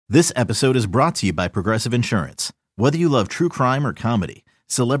This episode is brought to you by Progressive Insurance. Whether you love true crime or comedy,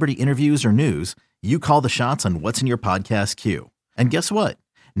 celebrity interviews or news, you call the shots on what's in your podcast queue. And guess what?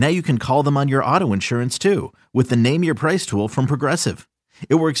 Now you can call them on your auto insurance too with the Name Your Price tool from Progressive.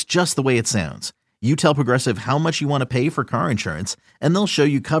 It works just the way it sounds. You tell Progressive how much you want to pay for car insurance, and they'll show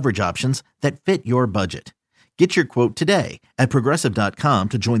you coverage options that fit your budget. Get your quote today at Progressive.com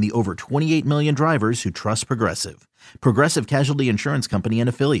to join the over 28 million drivers who trust Progressive. Progressive Casualty Insurance Company and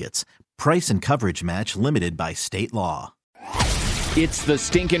Affiliates. Price and coverage match limited by state law. It's the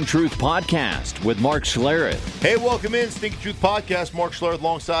Stinkin' Truth Podcast with Mark Schlereth. Hey, welcome in. Stinkin' Truth Podcast. Mark Schlereth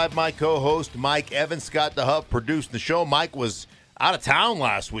alongside my co-host Mike Evans. Scott DeHuff producing the show. Mike was out of town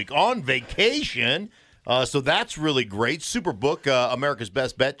last week on vacation. So that's really great. Superbook, America's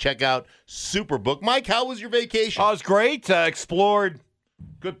Best Bet. Check out Superbook. Mike, how was your vacation? Oh, it was great. Explored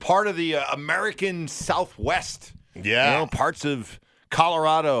good part of the American Southwest. Yeah. You know, parts of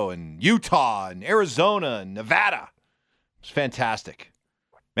Colorado and Utah and Arizona and Nevada. It was fantastic.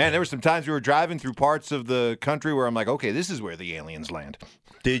 Man, there were some times we were driving through parts of the country where I'm like, okay, this is where the aliens land.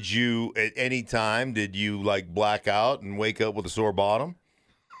 Did you, at any time, black out and wake up with a sore bottom?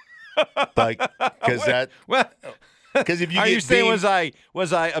 Because if you are you saying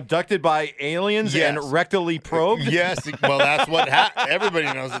was I abducted by aliens and rectally probed? Yes. Well, that's what everybody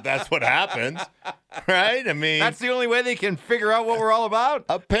knows that's what happens, right? I mean, that's the only way they can figure out what we're all about.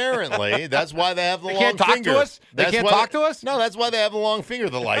 Apparently, that's why they have the long finger. They can't talk to us. They can't talk to us. No, that's why they have the long finger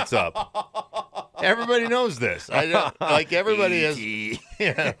that lights up. Everybody knows this. Everybody has.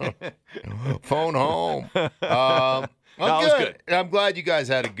 Phone home. Well, good. I'm glad you guys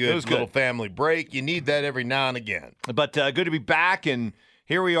had a good little family break. You need that every now and again. But good to be back, and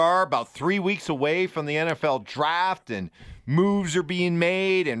here we are about 3 weeks away from the NFL draft, and moves are being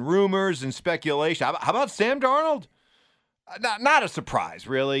made, and rumors and speculation. How about Sam Darnold? Not a surprise,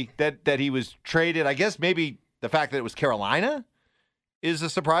 really, that he was traded. I guess maybe the fact that it was Carolina is the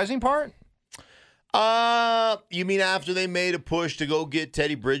surprising part. You mean after they made a push to go get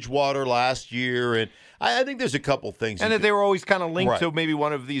Teddy Bridgewater last year, and I think there's a couple things. And that they were always kind of linked to maybe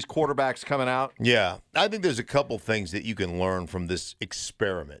one of these quarterbacks coming out. Yeah. I think there's a couple things that you can learn from this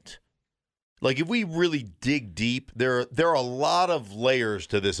experiment. Like, if we really dig deep, there are a lot of layers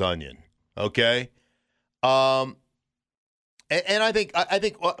to this onion, okay? And I think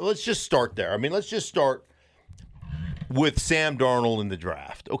let's just start there. I mean, let's just start with Sam Darnold in the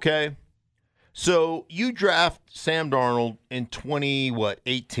draft, okay? So you draft Sam Darnold in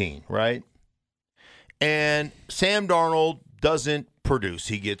 18, right? And Sam Darnold doesn't produce.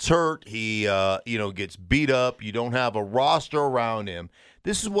 He gets hurt. He gets beat up. You don't have a roster around him.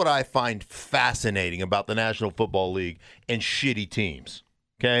 This is what I find fascinating about the National Football League and shitty teams,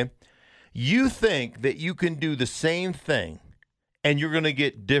 okay? You think that you can do the same thing and you're going to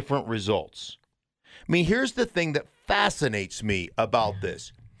get different results. I mean, here's the thing that fascinates me about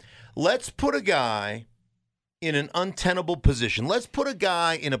this. Let's put a guy in an untenable position. Let's put a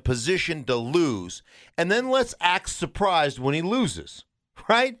guy in a position to lose, and then let's act surprised when he loses,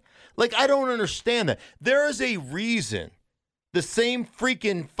 right? Like, I don't understand that. There is a reason the same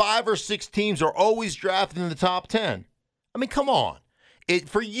freaking 5 or 6 teams are always drafted in the top 10. I mean, come on.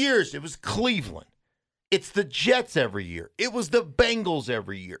 For years, it was Cleveland. It's the Jets every year. It was the Bengals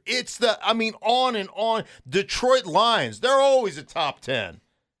every year. On and on. Detroit Lions, they're always a top 10.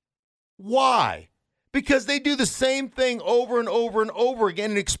 Why? Because they do the same thing over and over and over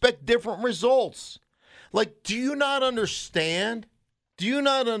again and expect different results. Like, do you not understand? Do you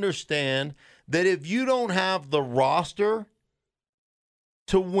not understand that if you don't have the roster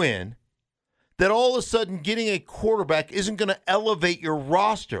to win, that all of a sudden getting a quarterback isn't going to elevate your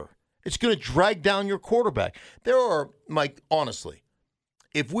roster? It's going to drag down your quarterback. There are, Mike, honestly,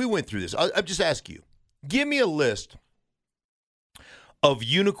 if we went through this, I'll just ask you, give me a list of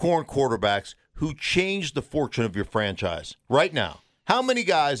unicorn quarterbacks who changed the fortune of your franchise right now. How many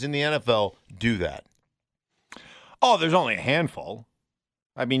guys in the NFL do that? Oh, there's only a handful.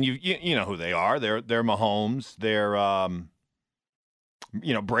 I mean, you know who they are. They're Mahomes. They're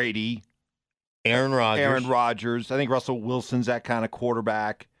Brady, Aaron Rodgers. I think Russell Wilson's that kind of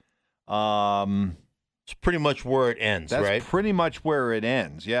quarterback. It's pretty much where it ends, right? That's pretty much where it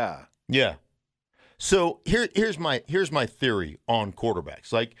ends. Yeah. Yeah. So here's my theory on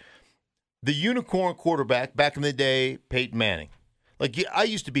quarterbacks. Like, the unicorn quarterback back in the day, Peyton Manning. Like, I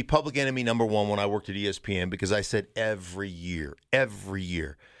used to be public enemy number one when I worked at ESPN because I said every year,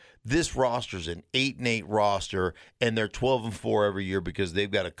 this roster's an 8-8 roster, and they're 12-4 every year because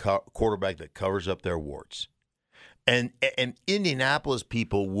they've got a quarterback that covers up their warts. And Indianapolis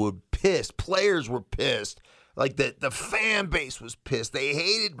people players were pissed Like the fan base was pissed. They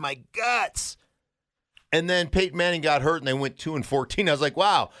hated my guts. And then Peyton Manning got hurt, and they went 2-14. I was like,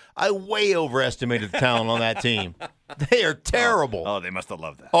 wow, I way overestimated the talent on that team. They are terrible. Oh, they must have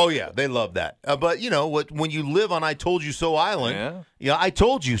loved that. Oh, yeah, they love that. But, you know, when you live on I Told You So Island, I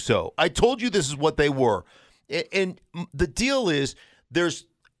told you so. I told you this is what they were. And the deal is there's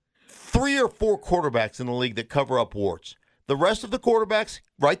 3 or 4 quarterbacks in the league that cover up warts. The rest of the quarterbacks,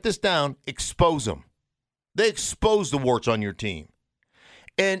 write this down, expose them. They expose the warts on your team.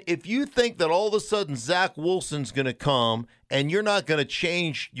 And if you think that all of a sudden Zach Wilson's going to come and you're not going to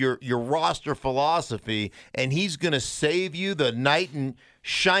change your roster philosophy and he's going to save you the knight in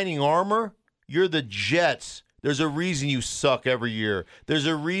shining armor, you're the Jets. There's a reason you suck every year. There's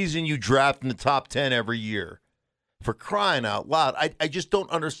a reason you draft in the top 10 every year. For crying out loud, I just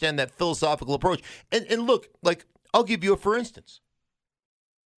don't understand that philosophical approach. And look, like, I'll give you a for instance.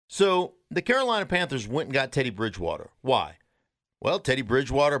 So the Carolina Panthers went and got Teddy Bridgewater. Why? Well, Teddy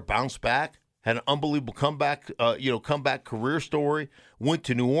Bridgewater bounced back, had an unbelievable comeback career story, went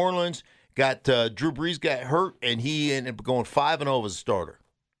to New Orleans, got Drew Brees got hurt, and he ended up going 5-0 as a starter.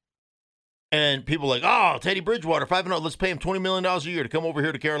 And people are like, oh, Teddy Bridgewater, 5-0, let's pay him $20 million a year to come over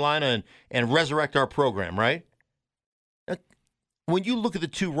here to Carolina and resurrect our program, right? When you look at the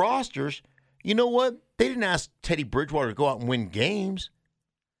two rosters, you know what? They didn't ask Teddy Bridgewater to go out and win games.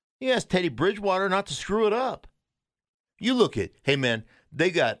 He asked Teddy Bridgewater not to screw it up. You look at, hey, man,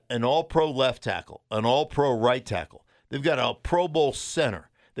 they got an all-pro left tackle, an all-pro right tackle. They've got a Pro Bowl center.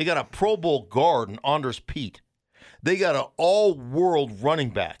 They got a Pro Bowl guard in Anders Pete. They got an all-world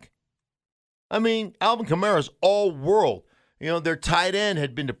running back. I mean, Alvin Kamara's all-world. You know, their tight end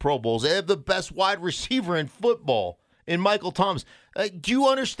had been to Pro Bowls. They have the best wide receiver in football in Michael Thomas. Do you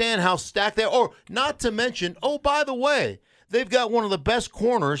understand how stacked they are? Or not to mention, oh, by the way, they've got one of the best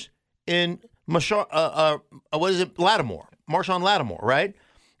corners in Lattimore, Marshawn Lattimore, right?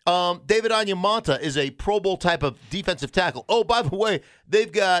 David Onyemata is a Pro Bowl type of defensive tackle. Oh, by the way,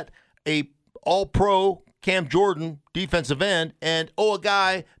 they've got a all-pro Cam Jordan defensive end, and a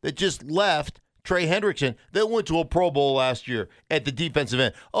guy that just left, Trey Hendrickson, that went to a Pro Bowl last year at the defensive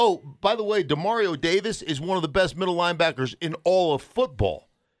end. Oh, by the way, Demario Davis is one of the best middle linebackers in all of football.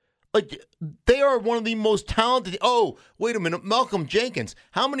 Like, they are one of the most talented. Oh, wait a minute. Malcolm Jenkins,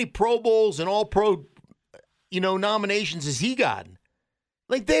 how many Pro Bowls and all-pro, nominations has he gotten?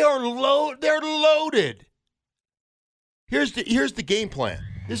 Like, they're loaded. Here's the game plan.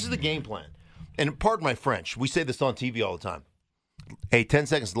 This is the game plan. And pardon my French. We say this on TV all the time. Hey, 10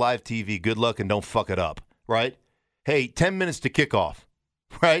 seconds live TV. Good luck and don't fuck it up, right? Hey, 10 minutes to kickoff,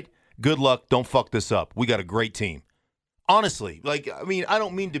 right? Good luck. Don't fuck this up. We got a great team. Honestly, I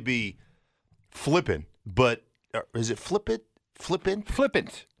don't mean to be flippant, but is it flippant? Flippant?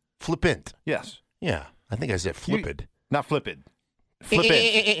 Flippant. Flippant. Yes. Yeah, I think I said flippant. Not flippant.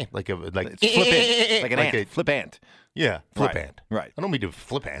 Flippant. like it's flippant. Like an ant. Flip ant. Yeah, flip ant. Right. I don't mean to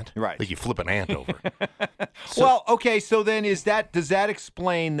flip ant. Right. Like you flip an ant over. Well, okay, so then does that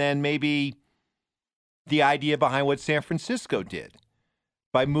explain then maybe the idea behind what San Francisco did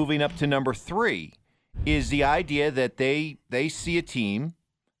by moving up to number 3? Is the idea that they see a team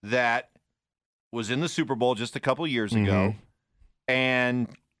that was in the Super Bowl just a couple years ago, and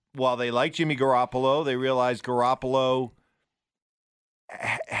while they like Jimmy Garoppolo, they realize Garoppolo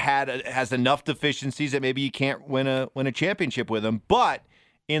has enough deficiencies that maybe you can't win a championship with him. But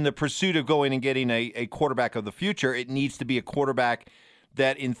in the pursuit of going and getting a quarterback of the future, it needs to be a quarterback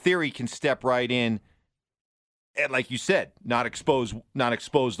that, in theory, can step right in. And like you said, not expose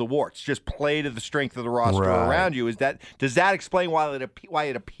the warts. Just play to the strength of the roster around you. Does that explain why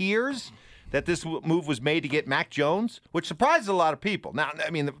it appears that this move was made to get Mac Jones, which surprises a lot of people? Now, I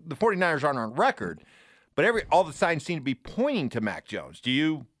mean, the 49ers aren't on record, but all the signs seem to be pointing to Mac Jones.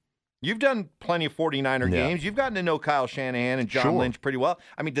 You've done plenty of 49er games. You've gotten to know Kyle Shanahan and John Lynch pretty well.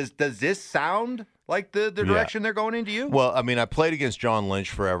 I mean, does this sound like the direction they're going into you? Well, I mean, I played against John Lynch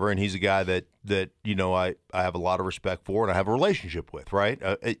forever, and he's a guy that I have a lot of respect for and I have a relationship with, right?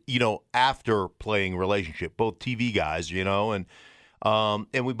 After playing relationship, both TV guys, and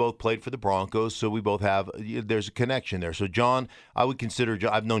we both played for the Broncos, so we both there's a connection there. So John, I would consider,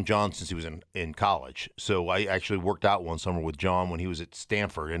 I've known John since he was in college. So I actually worked out one summer with John when he was at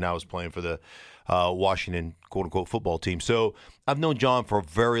Stanford, and I was playing for the Washington quote-unquote football team. So I've known John for a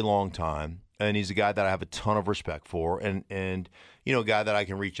very long time. And he's a guy that I have a ton of respect for, and a guy that I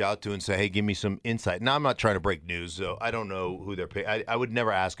can reach out to and say, hey, give me some insight. Now, I'm not trying to break news, so I don't know who they're paying. I would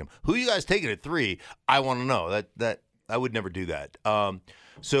never ask him, who you guys taking at 3? I want to know. That I would never do that.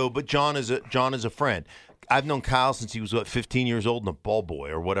 But John is a friend. I've known Kyle since he was 15 years old and a ball boy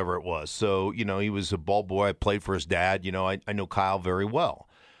or whatever it was. So he was a ball boy. I played for his dad. I know Kyle very well,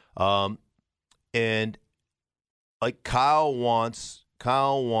 and like Kyle wants.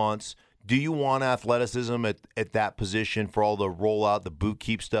 Do you want athleticism at that position for all the rollout, the boot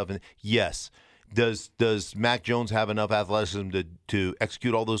keep stuff? And yes. Does Mac Jones have enough athleticism to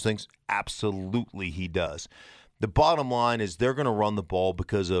execute all those things? Absolutely, he does. The bottom line is they're going to run the ball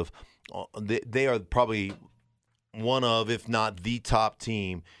because of they are probably one of, if not the top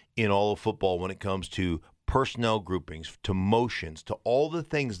team in all of football when it comes to personnel groupings, to motions, to all the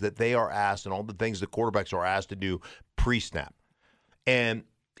things that they are asked and all the things the quarterbacks are asked to do pre-snap. And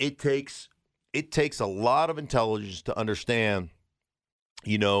it takes a lot of intelligence to understand,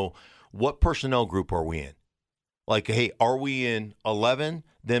 what personnel group are we in? Like, hey, are we in 11?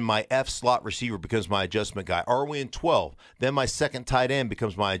 Then my F slot receiver becomes my adjustment guy. Are we in 12? Then my second tight end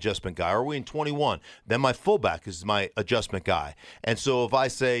becomes my adjustment guy. Are we in 21? Then my fullback is my adjustment guy. And so if I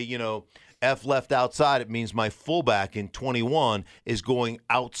say, F left outside, it means my fullback in 21 is going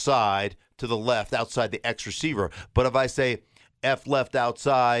outside to the left, outside the X receiver. But if I say F left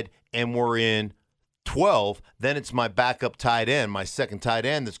outside and we're in 12, then it's my backup tight end, my second tight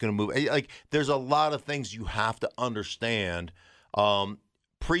end that's going to move. Like, there's a lot of things you have to understand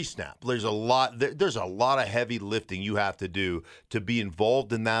pre-snap. There's a lot of heavy lifting you have to do to be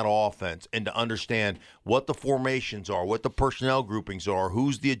involved in that offense and to understand what the formations are, what the personnel groupings are,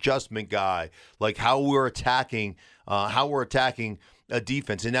 who's the adjustment guy, like how we're attacking a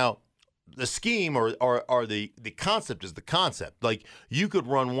defense. And now the scheme or the concept is the concept. Like, you could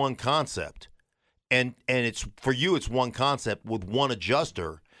run one concept. And it's for you, it's one concept with one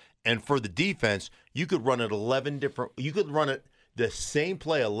adjuster. And for the defense, you could run it you could run it the same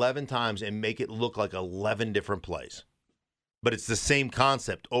play 11 times and make it look like 11 different plays. But it's the same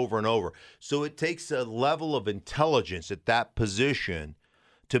concept over and over. So it takes a level of intelligence at that position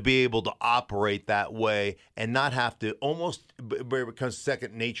to be able to operate that way and not have to where it becomes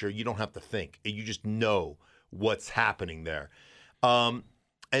second nature. You don't have to think. You just know what's happening there.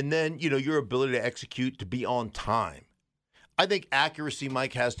 And then, your ability to execute, to be on time. I think accuracy,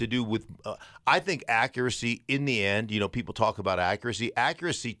 Mike, has to do with I think accuracy in the end, people talk about accuracy.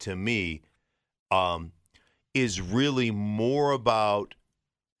 Accuracy to me is really more about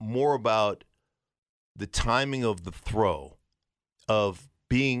the timing of the throw, of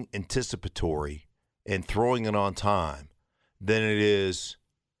being anticipatory and throwing it on time than it is,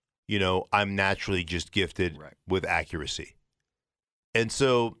 I'm naturally just gifted with accuracy. And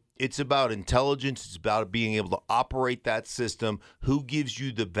so it's about intelligence. It's about being able to operate that system. Who gives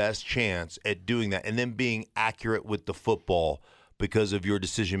you the best chance at doing that? And then being accurate with the football because of your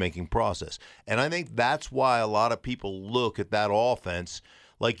decision-making process. And I think that's why a lot of people look at that offense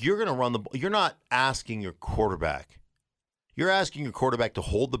like you're going to run the ball. You're not asking your quarterback. You're asking your quarterback to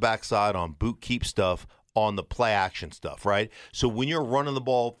hold the backside on boot keep stuff, on the play action stuff, right? So when you're running the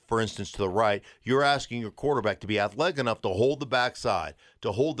ball, for instance, to the right, you're asking your quarterback to be athletic enough to hold the backside,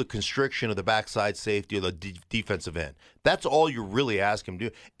 to hold the constriction of the backside safety or the defensive end. That's all you're really asking him to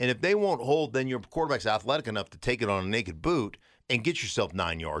do. And if they won't hold, then your quarterback's athletic enough to take it on a naked boot and get yourself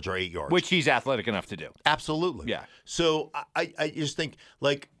 9 yards or 8 yards. Which he's athletic enough to do. Absolutely. Yeah. So I just think,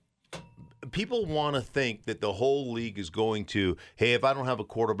 like, people want to think that the whole league is going to, hey, if I don't have a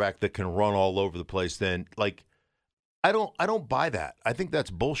quarterback that can run all over the place, then I don't buy that. I think that's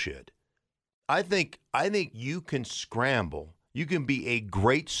bullshit. I think you can scramble. You can be a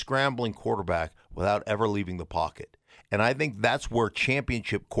great scrambling quarterback without ever leaving the pocket. And I think that's where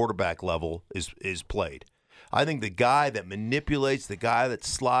championship quarterback level is played. I think the guy that manipulates, the guy that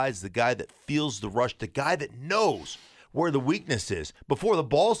slides, the guy that feels the rush, the guy that knows where the weakness is before the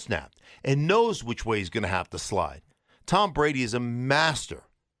ball snapped and knows which way he's going to have to slide. Tom Brady is a master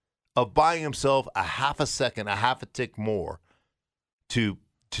of buying himself a half a second, a half a tick more to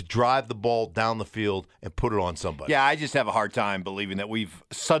drive the ball down the field and put it on somebody. Yeah, I just have a hard time believing that we've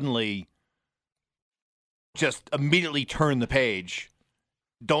suddenly just immediately turned the page,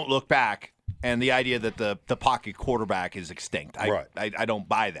 don't look back, and the idea that the pocket quarterback is extinct. I don't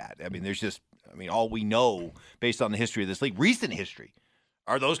buy that. I mean, all we know based on the history of this league, recent history,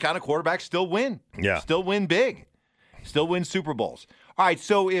 are those kind of quarterbacks still win. Yeah. Still win big. Still win Super Bowls. All right,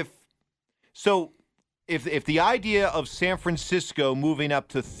 so if the idea of San Francisco moving up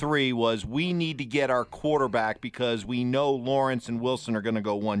to 3 was we need to get our quarterback because we know Lawrence and Wilson are going to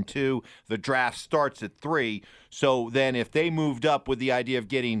go 1-2, the draft starts at 3. So then if they moved up with the idea of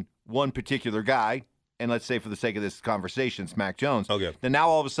getting one particular guy, and let's say for the sake of this conversation, it's Mac Jones, okay, then now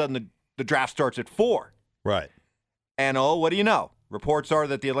all of a sudden the draft starts at 4. Right. And what do you know? Reports are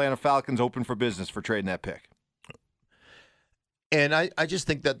that the Atlanta Falcons open for business for trading that pick. And I just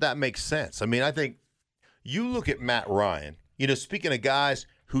think that makes sense. I mean, I think you look at Matt Ryan, speaking of guys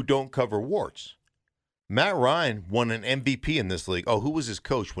who don't cover warts, Matt Ryan won an MVP in this league. Oh, who was his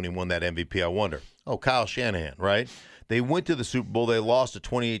coach when he won that MVP, I wonder? Oh, Kyle Shanahan, right? They went to the Super Bowl. They lost a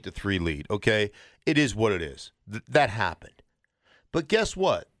 28-3 lead, okay? It is what it is. That happened. But guess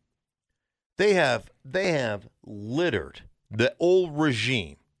what? They have littered, the old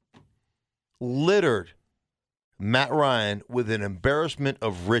regime, littered Matt Ryan with an embarrassment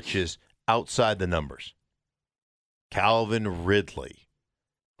of riches outside the numbers. Calvin Ridley,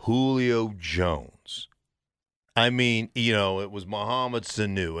 Julio Jones. I mean, it was Mohamed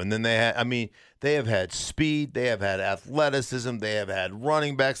Sanu. And then they have had speed. They have had athleticism. They have had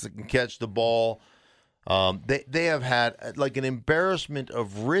running backs that can catch the ball. They have had like an embarrassment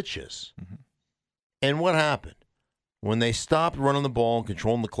of riches. Mm-hmm. And what happened? When they stopped running the ball and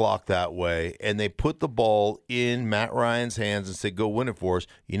controlling the clock that way, and they put the ball in Matt Ryan's hands and said, go win it for us,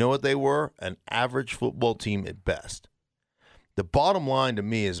 you know what they were? An average football team at best. The bottom line to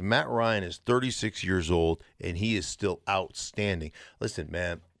me is Matt Ryan is 36 years old, and he is still outstanding. Listen,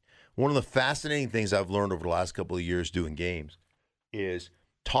 man, one of the fascinating things I've learned over the last couple of years doing games is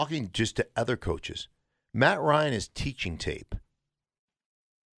talking just to other coaches. Matt Ryan is teaching tape.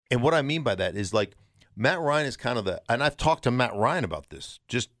 And what I mean by that is like Matt Ryan is kind of and I've talked to Matt Ryan about this,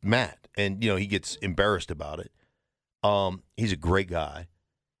 just Matt, and, he gets embarrassed about it. He's a great guy.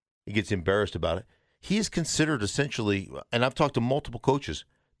 He gets embarrassed about it. He is considered essentially, and I've talked to multiple coaches,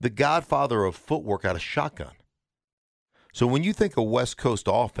 the godfather of footwork out of shotgun. So when you think of West Coast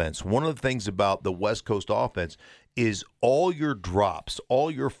offense, one of the things about the West Coast offense is all your drops,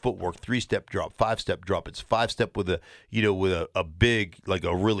 all your footwork, 3-step drop, 5-step drop. It's 5-step with a big, like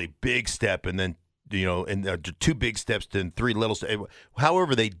a really big step, and then, and 2 big steps, then 3 little steps.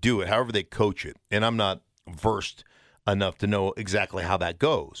 However they do it, however they coach it. And I'm not versed enough to know exactly how that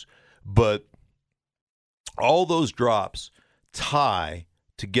goes. But all those drops tie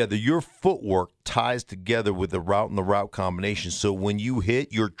together. Your footwork ties together with the route and the route combination. So when you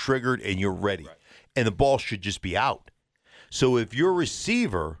hit, you're triggered and you're ready. Right. And the ball should just be out. So if your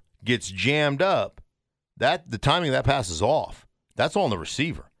receiver gets jammed up, the timing of that pass is off. That's on the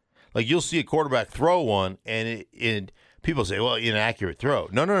receiver. Like you'll see a quarterback throw one, and people say, well, inaccurate throw.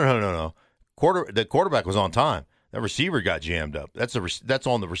 No. The quarterback was on time. That receiver got jammed up. That's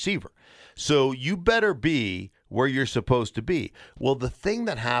on the receiver. So you better be where you're supposed to be. Well, the thing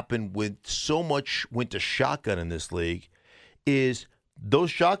that happened with so much went to shotgun in this league is those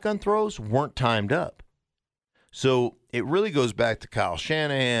shotgun throws weren't timed up. So it really goes back to Kyle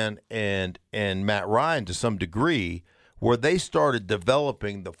Shanahan and Matt Ryan to some degree, where they started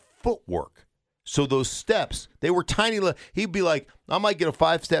developing the footwork. So those steps, they were tiny. He'd be like, I might get a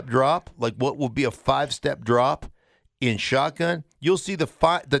 5-step drop, like what would be a 5-step drop in shotgun. You'll see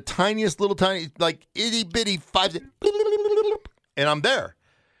the tiniest little tiny, like itty bitty 5-step, and I'm there.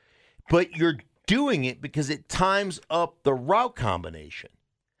 But you're doing it because it times up the route combination.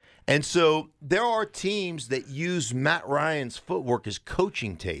 And so there are teams that use Matt Ryan's footwork as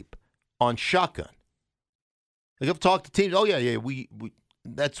coaching tape on shotgun. Like I've talked to teams, we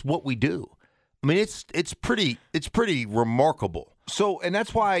that's what we do. I mean, it's pretty remarkable. So, and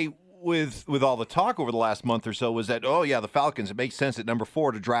that's why with all the talk over the last month or so was that, the Falcons, it makes sense at number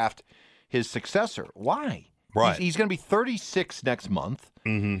 4 to draft his successor. Why? Right. He's going to be 36 next month.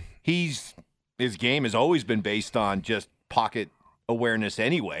 Mm-hmm. His game has always been based on just pocket awareness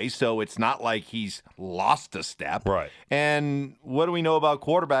anyway, so it's not like he's lost a step. Right. And what do we know about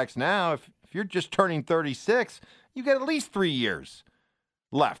quarterbacks now? If you're just turning 36, you got at least 3 years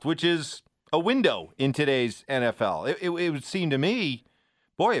left, which is a window in today's NFL. It would seem to me,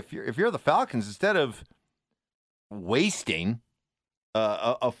 boy, if you're the Falcons, instead of wasting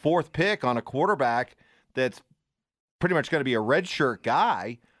a 4th pick on a quarterback that's pretty much going to be a redshirt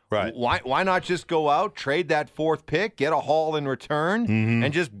guy, right? Why not just go out, trade that 4th pick, get a haul in return,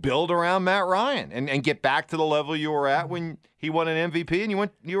 and just build around Matt Ryan and get back to the level you were at when he won an MVP and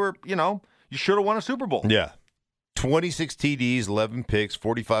you should have won a Super Bowl. Yeah. 26 TDs, 11 picks,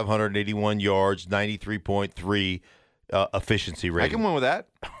 4,581 yards, 93.3 efficiency rating. I can win with that.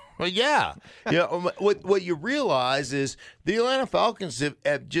 Well, yeah. What you realize is the Atlanta Falcons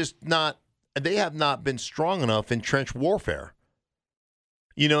have just not – they have not been strong enough in trench warfare.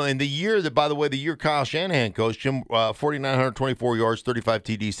 And the year Kyle Shanahan coached him, 4,924 yards, 35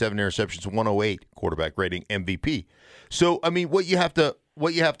 TDs, 7 interceptions, 108 quarterback rating, MVP. So, I mean, what you have to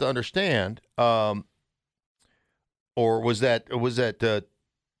understand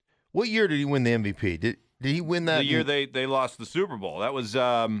what year did he win the MVP? Did he win that? The year they lost the Super Bowl. That was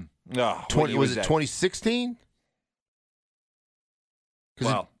was it 2016?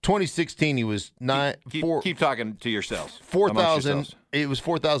 Well, 2016 he was keep talking to yourselves. 4,000. It was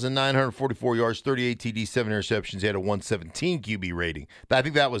 4,944 yards, 38 TD, 7 interceptions. He had a 117 QB rating. I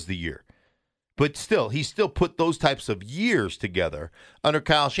think that was the year. But still, he still put those types of years together under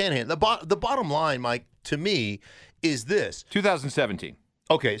Kyle Shanahan. The bottom line, Mike, to me, is this: 2017.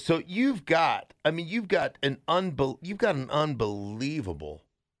 Okay, so you've got an unbelievable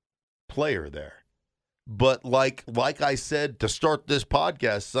player there. But like I said to start this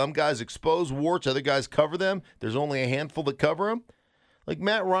podcast, some guys expose warts, other guys cover them. There's only a handful that cover them. Like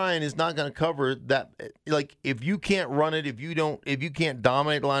Matt Ryan is not going to cover that. Like if you can't run it, if you can't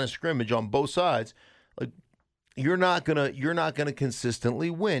dominate the line of scrimmage on both sides, like you're not gonna consistently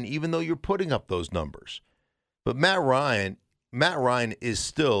win, even though you're putting up those numbers. But Matt Ryan is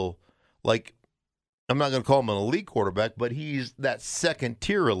still, like, I'm not going to call him an elite quarterback, but he's that second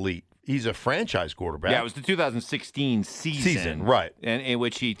tier elite. He's a franchise quarterback. Yeah, it was the 2016 season, right? And in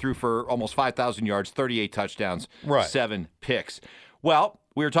which he threw for almost 5,000 yards, 38 touchdowns, right. 7 picks. Well,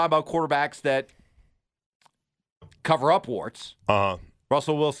 we were talking about quarterbacks that cover up warts.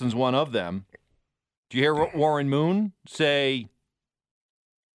 Russell Wilson's one of them. Do you hear Warren Moon say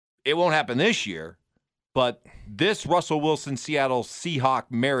it won't happen this year, but this Russell Wilson-Seattle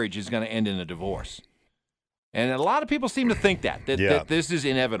Seahawk marriage is going to end in a divorce? And a lot of people seem to think that this is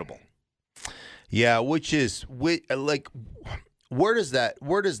inevitable. Yeah, which is like, where does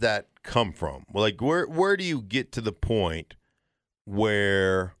that come from? Like, where do you get to the point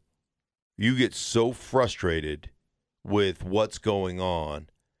where you get so frustrated with what's going on?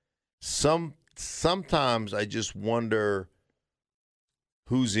 Sometimes I just wonder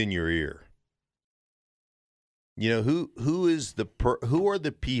who's in your ear. You know, who are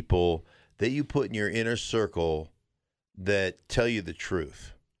the people that you put in your inner circle that tell you the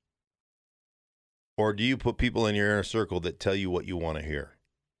truth? Or do you put people in your inner circle that tell you what you want to hear?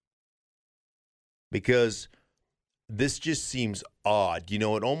 Because this just seems odd. You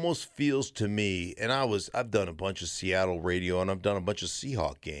know, it almost feels to me, and I've done a bunch of Seattle radio and I've done a bunch of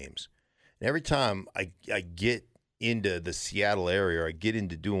Seahawk games. And every time I get into the Seattle area, or I get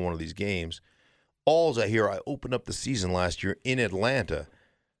into doing one of these games, all I hear, I opened up the season last year in Atlanta,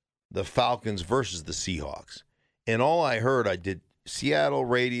 the Falcons versus the Seahawks. And all I heard, I did Seattle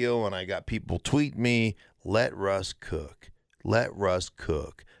radio, and I got people tweet me, let Russ cook, let Russ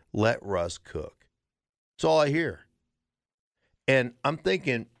cook, let Russ cook. That's all I hear. And I'm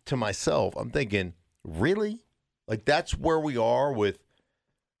thinking to myself, really? Like, that's where we are with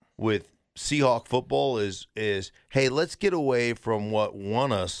Seahawk football is, hey, let's get away from what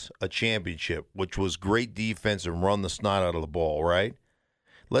won us a championship, which was great defense and run the snot out of the ball, right?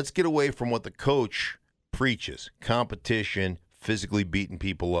 Let's get away from what the coach preaches, competition, physically beating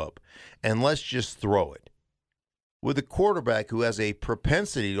people up, and let's just throw it. With a quarterback who has a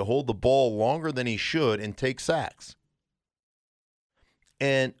propensity to hold the ball longer than he should and take sacks.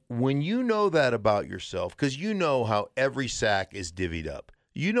 And when you know that about yourself, because you know how every sack is divvied up,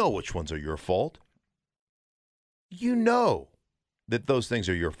 you know which ones are your fault. You know that those things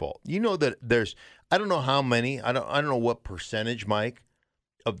are your fault. You know that there's, I don't know how many, I don't know what percentage, Mike,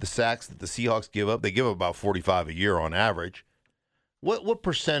 of the sacks that the Seahawks give up. They give up about 45 a year on average. What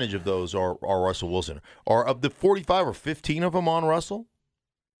percentage of those are Russell Wilson? Are of the 45 or 15 of them on Russell?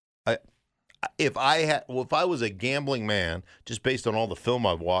 If I was a gambling man, just based on all the film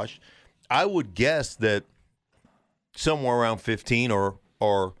I've watched, I would guess that somewhere around 15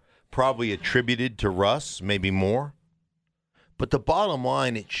 are probably attributed to Russ, maybe more. But the bottom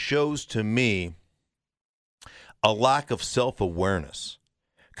line, it shows to me a lack of self-awareness.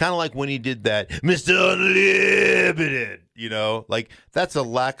 Kind of like when he did that, Mr. Unlimited, you know, like that's a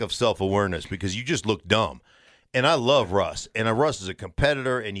lack of self-awareness because you just look dumb. And I love Russ, and Russ is a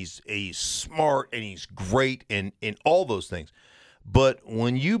competitor, and he's smart, and he's great, and all those things. But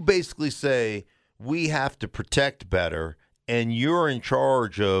when you basically say we have to protect better, and you're in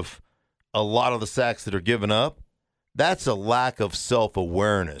charge of a lot of the sacks that are given up, that's a lack of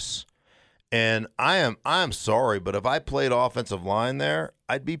self-awareness. And I'm sorry, but if I played offensive line there,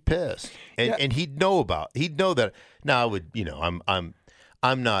 I'd be pissed, and he'd know that. Now I would, you know,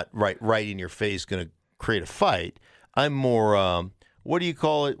 I'm not right in your face going to create a fight. I'm more what do you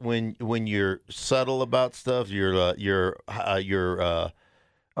call it when you're subtle about stuff? You'd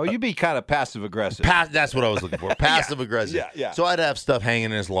be kind of passive aggressive. That's what I was looking for. Passive aggressive. Yeah. So I'd have stuff hanging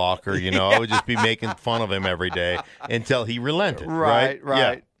in his locker. You know, I would just be making fun of him every day until he relented. Right.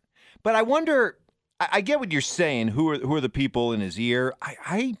 Yeah. But I wonder. I get what you're saying. Who are the people in his ear?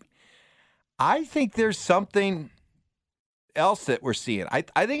 I think there's something else that we're seeing. I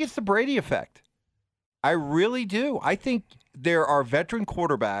think it's the Brady effect. I really do. I think there are veteran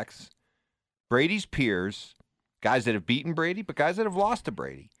quarterbacks, Brady's peers, guys that have beaten Brady, but guys that have lost to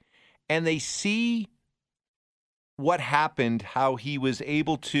Brady. And they see what happened, how he was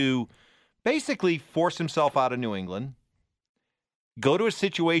able to basically force himself out of New England, go to a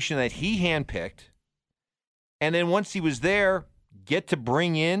situation that he handpicked, and then once he was there, get to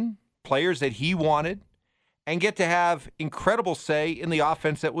bring in players that he wanted and get to have incredible say in the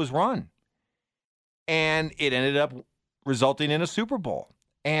offense that was run. And it ended up resulting in a Super Bowl.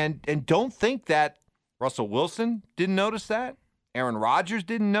 And don't think that Russell Wilson didn't notice that. Aaron Rodgers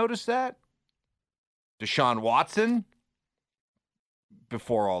didn't notice that. Deshaun Watson,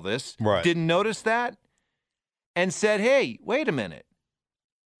 before all this, didn't notice that and said, hey, wait a minute.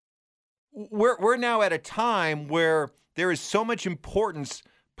 We're now at a time where there is so much importance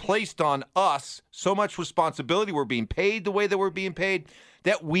placed on us, so much responsibility. We're being paid the way that we're being paid,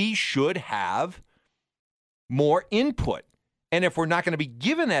 that we should have more input. And if we're not going to be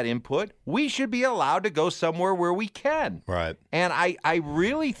given that input, we should be allowed to go somewhere where we can. Right. And I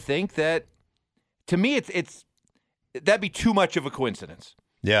really think that, to me, it's that'd be too much of a coincidence.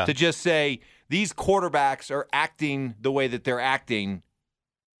 Yeah. To just say these quarterbacks are acting the way that they're acting,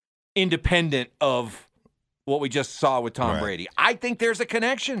 independent of what we just saw with Tom Brady. I think there's a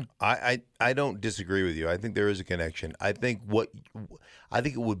connection. I don't disagree with you. I think there is a connection. I think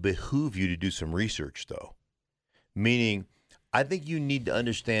it would behoove you to do some research, though. Meaning, I think you need to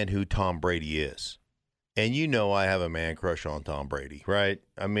understand who Tom Brady is. And you know I have a man crush on Tom Brady, right?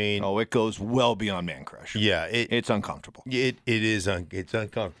 I mean, it goes well beyond man crush. Yeah, it's uncomfortable. It is it's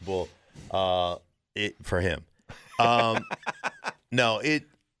uncomfortable for him. No,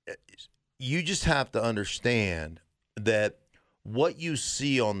 you just have to understand that what you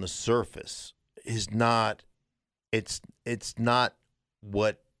see on the surface is not it's not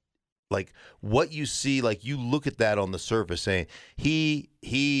what you see. Like, you look at that on the surface saying he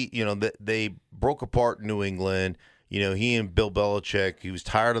they broke apart in New England. He and Bill Belichick, he was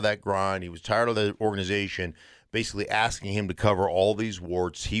tired of that grind. He was tired of the organization basically asking him to cover all these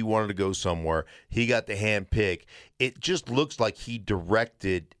warts. He wanted to go somewhere. He got the hand pick. It just looks like he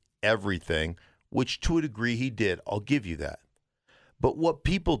directed everything, which to a degree he did. I'll give you that. But what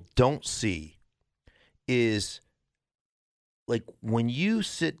people don't see is, like, when you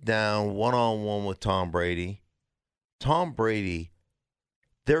sit down one-on-one with Tom Brady,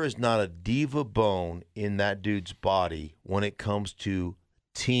 there is not a diva bone in that dude's body when it comes to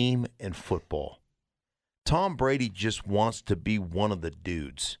team and football. Tom Brady just wants to be one of the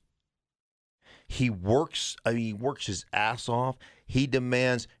dudes. He works his ass off. He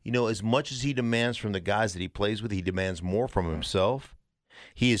demands, as much as he demands from the guys that he plays with, he demands more from himself.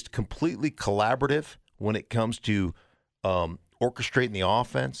 He is completely collaborative when it comes to orchestrating the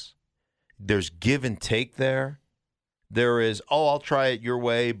offense. There's give and take there. There is, I'll try it your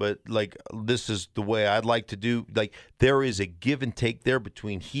way, but this is the way I'd like to do. There is a give and take there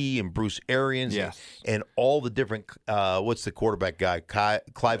between he and Bruce Arians, yes, and all the different. What's the quarterback guy?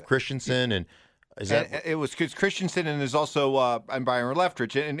 Clive Christensen, and it was Christensen, and there's also and Byron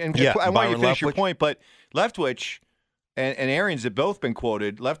Leftwich, and yeah, I want you to finish Leftwich. your point, but Leftwich and Arians have both been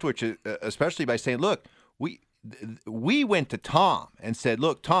quoted. Leftwich, especially by saying, "Look, we went to Tom and said,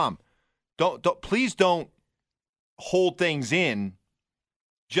 look, Tom, please don't hold things in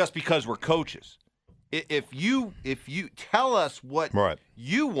just because we're coaches. If you tell us what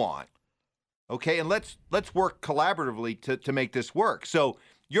you want, okay, and let's work collaboratively to make this work." So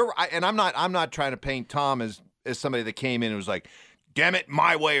I'm not trying to paint Tom as somebody that came in and was like, damn it,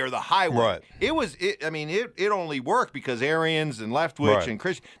 my way or the highway. Right. It only worked because Arians and Leftwich and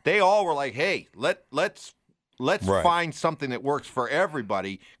Chris, they all were like, hey, let's find something that works for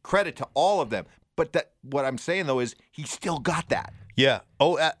everybody. Credit to all of them. But what I'm saying, though, is he still got that. Yeah.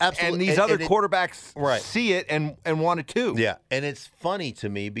 Oh, absolutely. And these other quarterbacks see it and want it too. Yeah. And it's funny to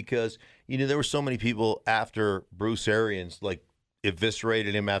me because, there were so many people after Bruce Arians,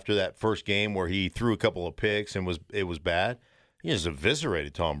 eviscerated him after that first game where he threw a couple of picks and it was bad. He just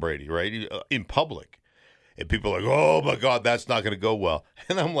eviscerated Tom Brady, right, in public. And people are like, oh, my God, that's not going to go well.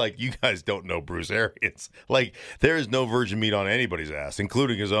 And I'm like, you guys don't know Bruce Arians. There is no virgin meat on anybody's ass,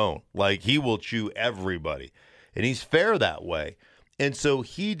 including his own. He will chew everybody. And he's fair that way. And so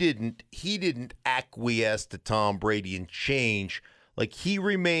he didn't acquiesce to Tom Brady and change. He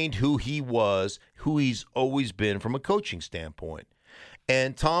remained who he was, who he's always been from a coaching standpoint.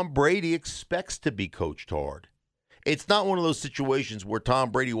 And Tom Brady expects to be coached hard. It's not one of those situations where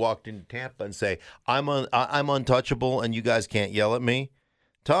Tom Brady walked into Tampa and say, I'm untouchable and you guys can't yell at me.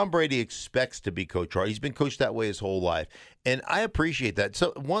 Tom Brady expects to be Coach Hart. He's been coached that way his whole life, and I appreciate that.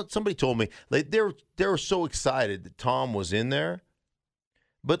 So somebody told me like they were so excited that Tom was in there,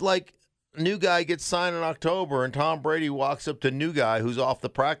 but like new guy gets signed in October, and Tom Brady walks up to new guy who's off the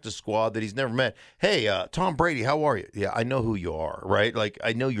practice squad that he's never met. Hey, Tom Brady, how are you? Yeah, I know who you are, right? Like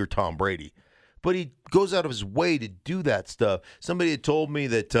I know you're Tom Brady, but he goes out of his way to do that stuff. Somebody had told me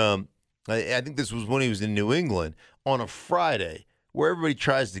that I think this was when he was in New England on a Friday, where everybody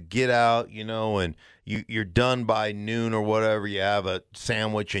tries to get out, and you're done by noon or whatever. You have a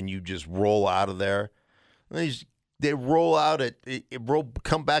sandwich and you just roll out of there. And they roll out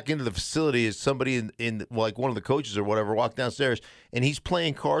come back into the facility as somebody in like one of the coaches or whatever walk downstairs, and he's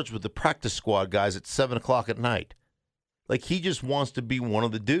playing cards with the practice squad guys at 7:00 at night. Like he just wants to be one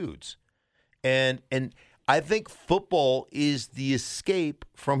of the dudes, and I think football is the escape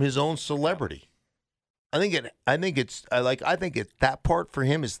from his own celebrity. I think that part for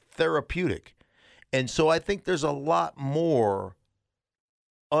him is therapeutic. And so I think there's a lot more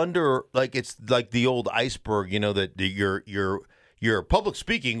under, like it's like the old iceberg, that your public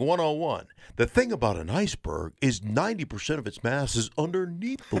speaking 101. The thing about an iceberg is 90% of its mass is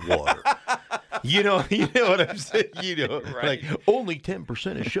underneath the water. You know what I'm saying? Right. Like only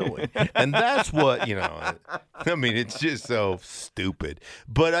 10% is showing. And that's what, I mean, it's just so stupid.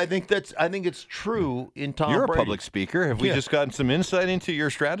 But I think it's true in Tom You're Brady. a public speaker. Have we just gotten some insight into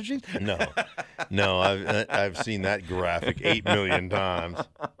your strategy? No, I've seen that graphic 8 million times.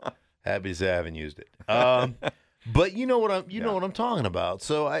 Happy to say I haven't used it. But you know what I'm talking about.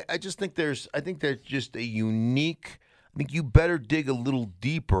 So I just think there's just a unique. I think you better dig a little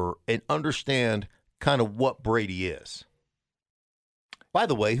deeper and understand kind of what Brady is. By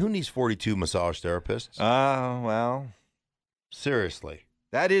the way, who needs 42 massage therapists? Well, seriously,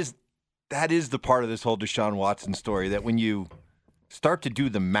 that is the part of this whole Deshaun Watson story that when you start to do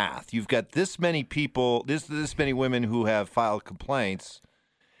the math, you've got this many people, this many women who have filed complaints,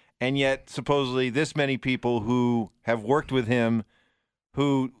 and yet supposedly this many people who have worked with him,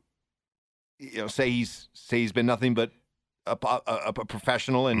 who say he's been nothing but a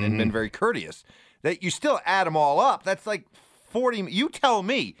professional and been very courteous. That you still add them all up. That's like 40. You tell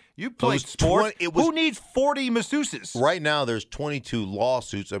me. You played sports. Who needs 40 masseuses? Right now, there's 22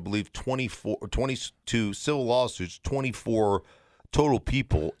 lawsuits. I believe 22 civil lawsuits, 24 total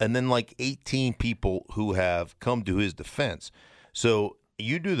people, and then like 18 people who have come to his defense. So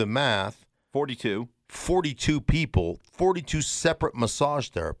you do the math. 42 people, 42 separate massage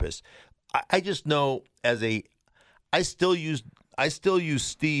therapists. I just know I still use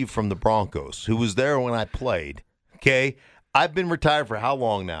Steve from the Broncos, who was there when I played. Okay, I've been retired for how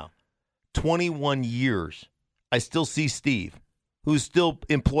long now? 21 years. I still see Steve, who's still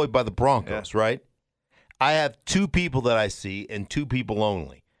employed by the Broncos, right? I have two people that I see, and two people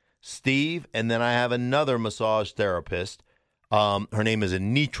only. Steve, and then I have another massage therapist. Her name is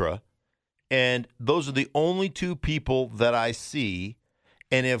Anitra, and those are the only two people that I see.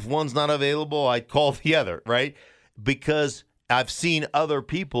 And if one's not available, I call the other, right? Because I've seen other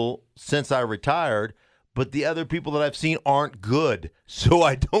people since I retired, but the other people that I've seen aren't good, so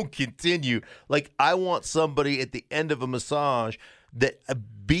I don't continue. Like, I want somebody at the end of a massage that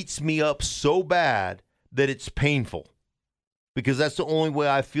beats me up so bad that it's painful, because that's the only way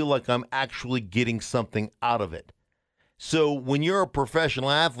I feel like I'm actually getting something out of it. So when you're a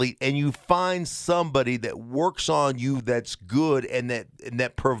professional athlete and you find somebody that works on you that's good and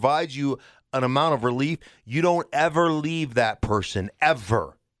that provides you an amount of relief, you don't ever leave that person,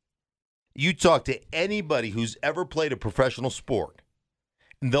 ever. You talk to anybody who's ever played a professional sport,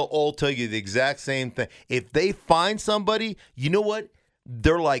 and they'll all tell you the exact same thing. If they find somebody, you know what?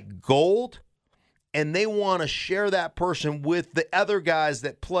 They're like gold, and they want to share that person with the other guys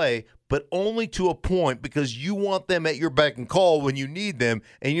that play, but only to a point, because you want them at your beck and call when you need them,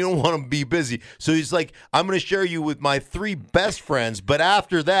 and you don't want them to be busy. So he's like, I'm going to share you with my 3 best friends, but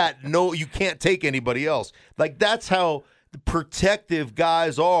after that, no, you can't take anybody else. Like, that's how protective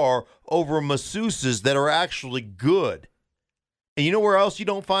guys are over masseuses that are actually good. And you know where else you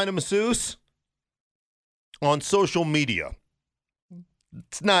don't find a masseuse? On social media.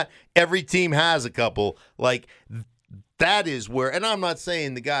 It's not every team has a couple. Like, that is where, and I'm not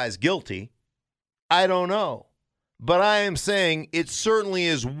saying the guy's guilty. I don't know. But I am saying it certainly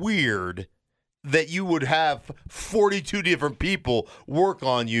is weird that you would have 42 different people work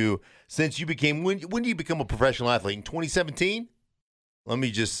on you since you became, when did you become a professional athlete? In 2017? Let me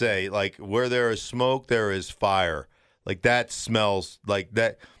just say, like, where there is smoke, there is fire. Like, that smells like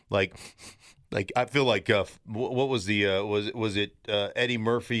that, like I feel like what was the was it Eddie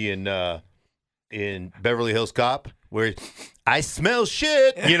Murphy in Beverly Hills Cop, where I smell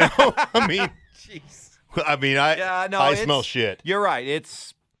shit. You know, I mean, jeez. I smell shit. You're right.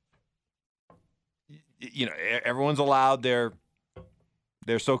 It's, everyone's allowed their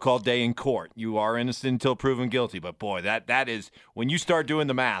so-called day in court. You are innocent until proven guilty. But boy, that is, when you start doing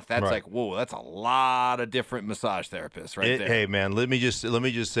the math, that's right. like, whoa, that's a lot of different massage therapists there. Hey man, let me just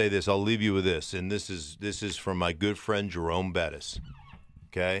say this. I'll leave you with this, and this is from my good friend Jerome Bettis.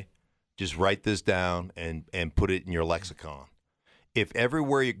 Okay, just write this down and put it in your lexicon. If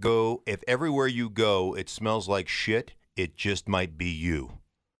everywhere you go, it smells like shit, it just might be you.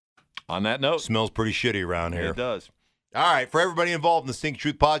 On that note, smells pretty shitty around here. It does. All right, for everybody involved in the Stink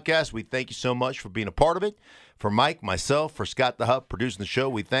Truth podcast, we thank you so much for being a part of it. For Mike, myself, for Scott the Huff producing the show,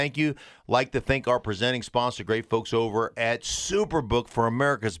 we thank you. Like to thank our presenting sponsor, great folks over at Superbook for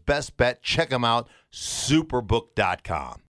America's best bet. Check them out, superbook.com.